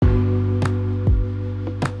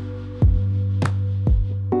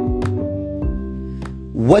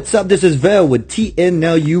What's up? This is Vel with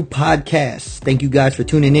TNLU Podcast. Thank you guys for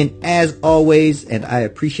tuning in as always, and I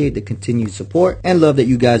appreciate the continued support and love that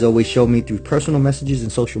you guys always show me through personal messages and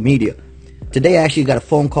social media. Today I actually got a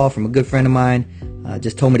phone call from a good friend of mine.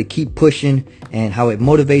 Just told me to keep pushing and how it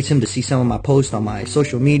motivates him to see some of my posts on my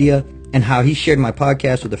social media and how he shared my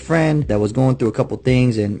podcast with a friend that was going through a couple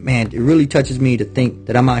things. And man, it really touches me to think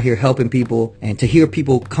that I'm out here helping people, and to hear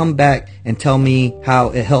people come back and tell me how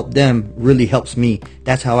it helped them really helps me.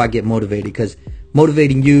 That's how I get motivated, because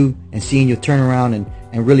motivating you and seeing you turn around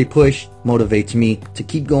and really push motivates me to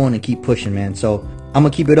keep going and keep pushing, man. So I'm gonna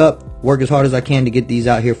keep it up, work as hard as I can to get these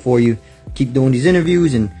out here for you, keep doing these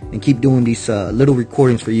interviews and keep doing these little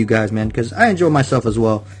recordings for you guys, man, because I enjoy myself as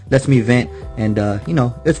well. Lets me vent, and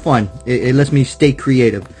it's fun. It lets me stay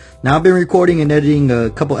creative. Now, I've been recording and editing a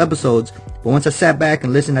couple episodes, but once I sat back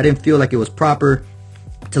and listened, I didn't feel like it was proper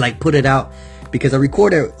to put it out, because I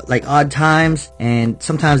record at odd times, and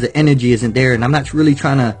sometimes the energy isn't there, and I'm not really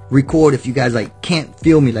trying to record if you guys can't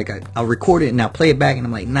feel me. I'll record it and I'll play it back and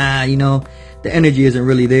I'm like, nah, the energy isn't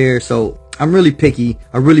really there. So I'm really picky.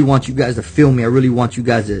 I really want you guys to feel me. I really want you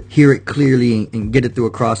guys to hear it clearly and get it through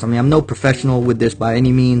across. I mean, I'm no professional with this by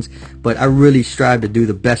any means, but I really strive to do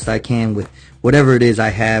the best I can with whatever it is I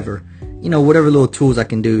have, or whatever little tools I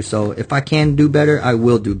can do. So if I can do better, I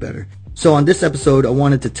will do better. So on this episode, I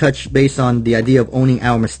wanted to touch base on the idea of owning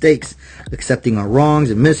our mistakes, accepting our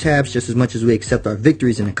wrongs and mishaps just as much as we accept our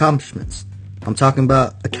victories and accomplishments. I'm talking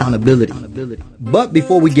about accountability. But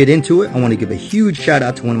before we get into it, I want to give a huge shout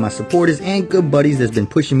out to one of my supporters and good buddies that's been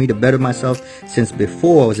pushing me to better myself since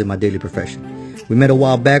before I was in my daily profession. We met a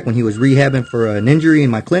while back when he was rehabbing for an injury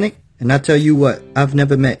in my clinic, and I tell you what, I've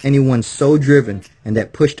never met anyone so driven and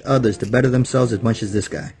that pushed others to better themselves as much as this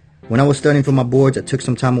guy. When I was studying for my boards, I took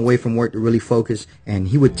some time away from work to really focus, and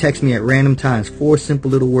he would text me at random times 4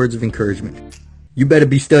 simple little words of encouragement. You better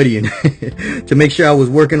be studying, to make sure I was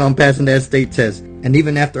working on passing that state test. And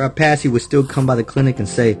even after I passed, he would still come by the clinic and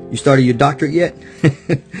say, "You started your doctorate yet?"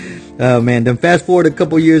 Oh man, then fast forward a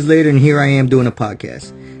couple years later, and here I am doing a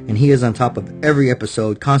podcast. And he is on top of every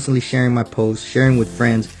episode, constantly sharing my posts, sharing with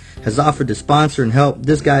friends, has offered to sponsor and help.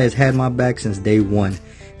 This guy has had my back since day one.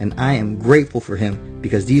 And I am grateful for him,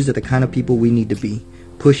 because these are the kind of people we need to be,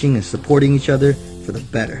 pushing and supporting each other for the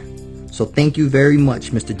better. So thank you very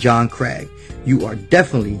much, Mr. John Cragg. You are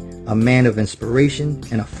definitely a man of inspiration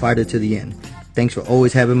and a fighter to the end. Thanks for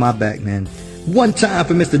always having my back, man. One time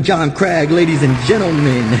for Mr. John Cragg, ladies and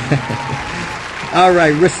gentlemen. All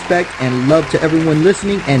right, respect and love to everyone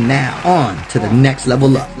listening. And now on to the next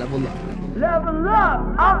level up. Level up,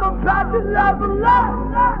 I'm about to level up.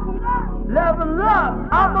 Level up,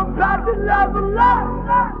 I'm about to level up.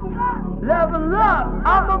 Level up,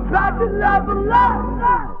 I'm about to level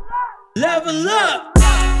up. Level up.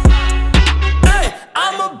 Hey,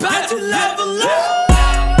 I'm about to level up.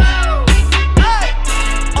 Hey,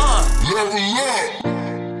 level up.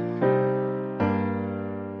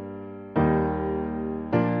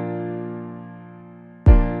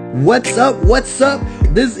 What's up? What's up?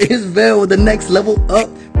 This is Vel with the Next Level Up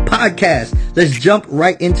Podcast. Let's jump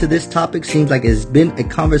right into this topic. Seems like it's been a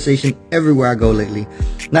conversation everywhere I go lately.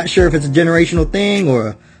 Not sure if it's a generational thing or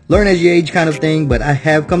a learn as you age kind of thing, but I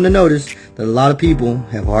have come to notice that a lot of people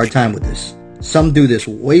have a hard time with this. Some do this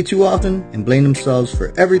way too often and blame themselves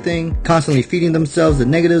for everything, constantly feeding themselves the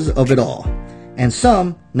negatives of it all. And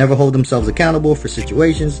some never hold themselves accountable for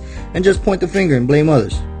situations and just point the finger and blame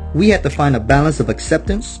others. We have to find a balance of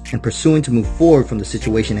acceptance and pursuing to move forward from the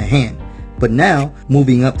situation at hand, but now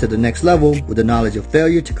moving up to the next level with the knowledge of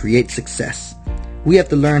failure to create success. We have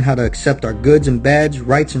to learn how to accept our goods and bads,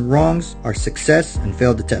 rights and wrongs, our success and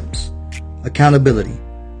failed attempts. Accountability.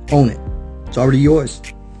 Own it. It's already yours.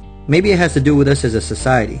 Maybe it has to do with us as a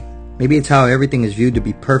society. Maybe it's how everything is viewed to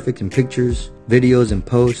be perfect in pictures, videos and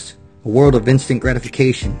posts. A world of instant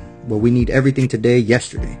gratification where we need everything today,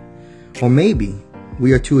 yesterday. Or maybe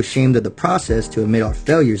we are too ashamed of the process to admit our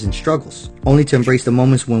failures and struggles, only to embrace the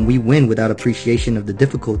moments when we win without appreciation of the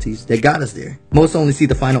difficulties that got us there. Most only see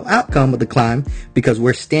the final outcome of the climb because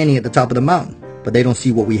we're standing at the top of the mountain, but they don't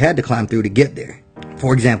see what we had to climb through to get there.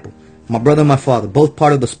 For example, my brother and my father, both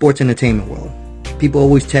part of the sports entertainment world. People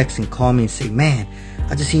always text and call me and say, "Man,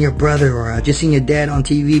 I just seen your brother," or "I just seen your dad on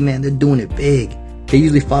TV, man, they're doing it big." They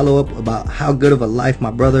usually follow up about how good of a life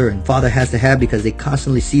my brother and father has to have because they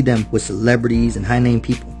constantly see them with celebrities and high-name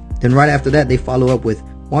people. Then right after that, they follow up with,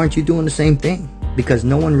 "Why aren't you doing the same thing?" Because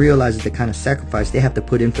no one realizes the kind of sacrifice they have to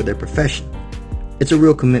put in for their profession. It's a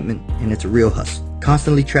real commitment and it's a real hustle.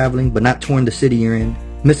 Constantly traveling but not touring the city you're in,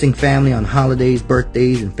 missing family on holidays,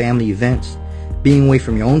 birthdays, and family events, being away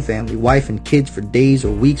from your own family, wife and kids for days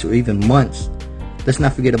or weeks or even months. Let's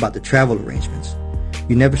not forget about the travel arrangements.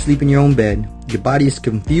 You never sleep in your own bed. Your body is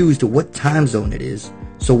confused to what time zone it is.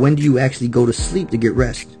 So when do you actually go to sleep to get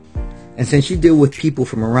rest? And since you deal with people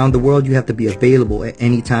from around the world, you have to be available at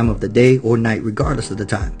any time of the day or night, regardless of the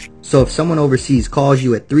time. So if someone overseas calls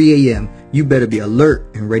you at 3 a.m., you better be alert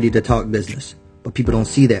and ready to talk business. But people don't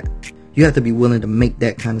see that. You have to be willing to make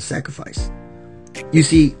that kind of sacrifice. You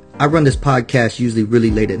see, I run this podcast usually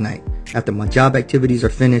really late at night, after my job activities are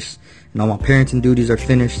finished, and all my parenting duties are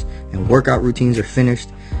finished, and workout routines are finished.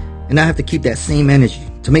 And I have to keep that same energy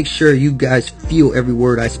to make sure you guys feel every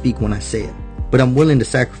word I speak when I say it. But I'm willing to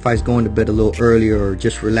sacrifice going to bed a little earlier or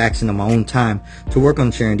just relaxing on my own time to work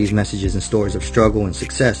on sharing these messages and stories of struggle and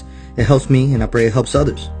success. It helps me, and I pray it helps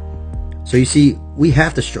others. So you see, we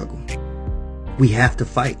have to struggle. We have to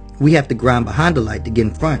fight. We have to grind behind the light to get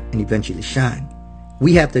in front and eventually shine.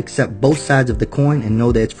 We have to accept both sides of the coin and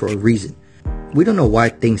know that it's for a reason. We don't know why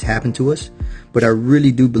things happen to us, but I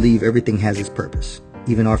really do believe everything has its purpose,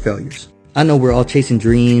 even our failures. I know we're all chasing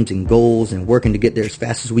dreams and goals and working to get there as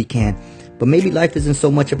fast as we can, but maybe life isn't so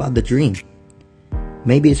much about the dream.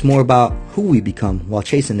 Maybe it's more about who we become while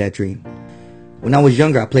chasing that dream. When I was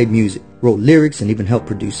younger, I played music, wrote lyrics, and even helped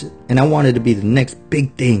produce it. And I wanted to be the next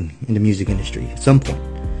big thing in the music industry at some point.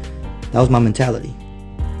 That was my mentality.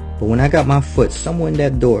 But when I got my foot somewhere in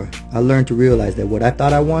that door, I learned to realize that what I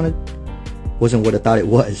thought I wanted wasn't what I thought it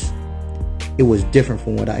was. It was different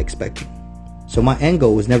from what I expected. So my end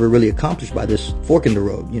goal was never really accomplished by this fork in the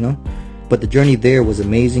road, But the journey there was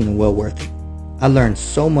amazing and well worth it. I learned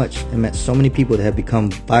so much and met so many people that have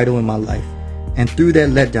become vital in my life. And through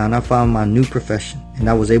that letdown, I found my new profession, and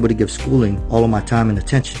I was able to give schooling all of my time and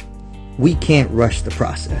attention. We can't rush the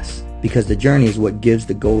process, because the journey is what gives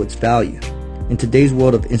the goal its value. In today's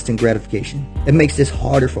world of instant gratification, it makes this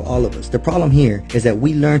harder for all of us. The problem here is that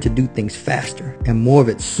we learn to do things faster and more of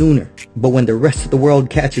it sooner. But when the rest of the world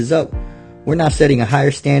catches up, we're not setting a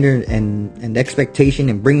higher standard and expectation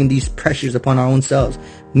and bringing these pressures upon our own selves.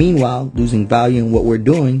 Meanwhile, losing value in what we're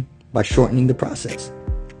doing by shortening the process.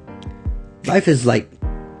 Life is like,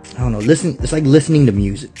 it's like listening to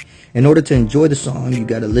music. In order to enjoy the song, you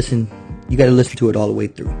gotta listen to it all the way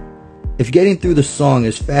through. If getting through the song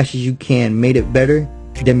as fast as you can made it better,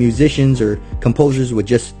 then musicians or composers would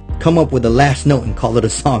just come up with the last note and call it a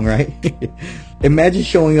song, right? Imagine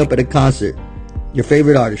showing up at a concert. Your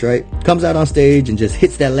favorite artist, right? Comes out on stage and just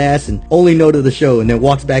hits that last and only note of the show and then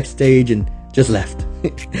walks backstage and just left.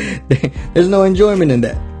 There's no enjoyment in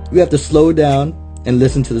that. You have to slow down and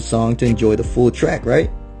listen to the song to enjoy the full track,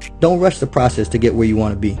 right? Don't rush the process to get where you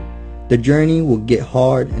want to be. The journey will get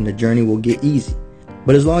hard and the journey will get easy.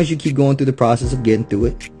 But as long as you keep going through the process of getting through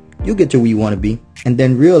it, you'll get to where you want to be and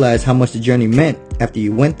then realize how much the journey meant after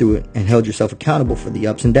you went through it and held yourself accountable for the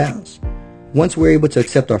ups and downs. Once we're able to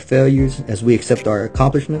accept our failures as we accept our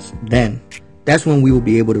accomplishments, then that's when we will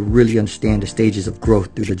be able to really understand the stages of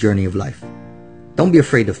growth through the journey of life. Don't be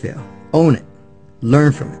afraid to fail. Own it.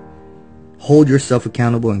 Learn from it. Hold yourself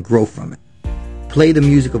accountable and grow from it. Play the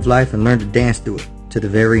music of life and learn to dance through it to the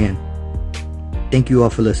very end. Thank you all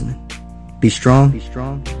for listening. Be strong,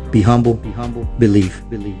 be humble, believe.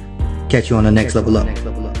 Catch you on the next level up.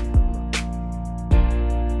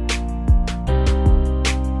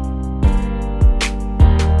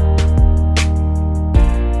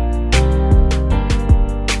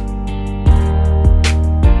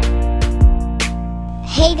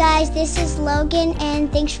 Hey guys, this is Logan,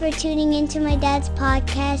 and thanks for tuning into my dad's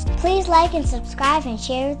podcast. Please like and subscribe and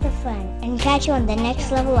share with a friend, and catch you on the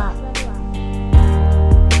next level up.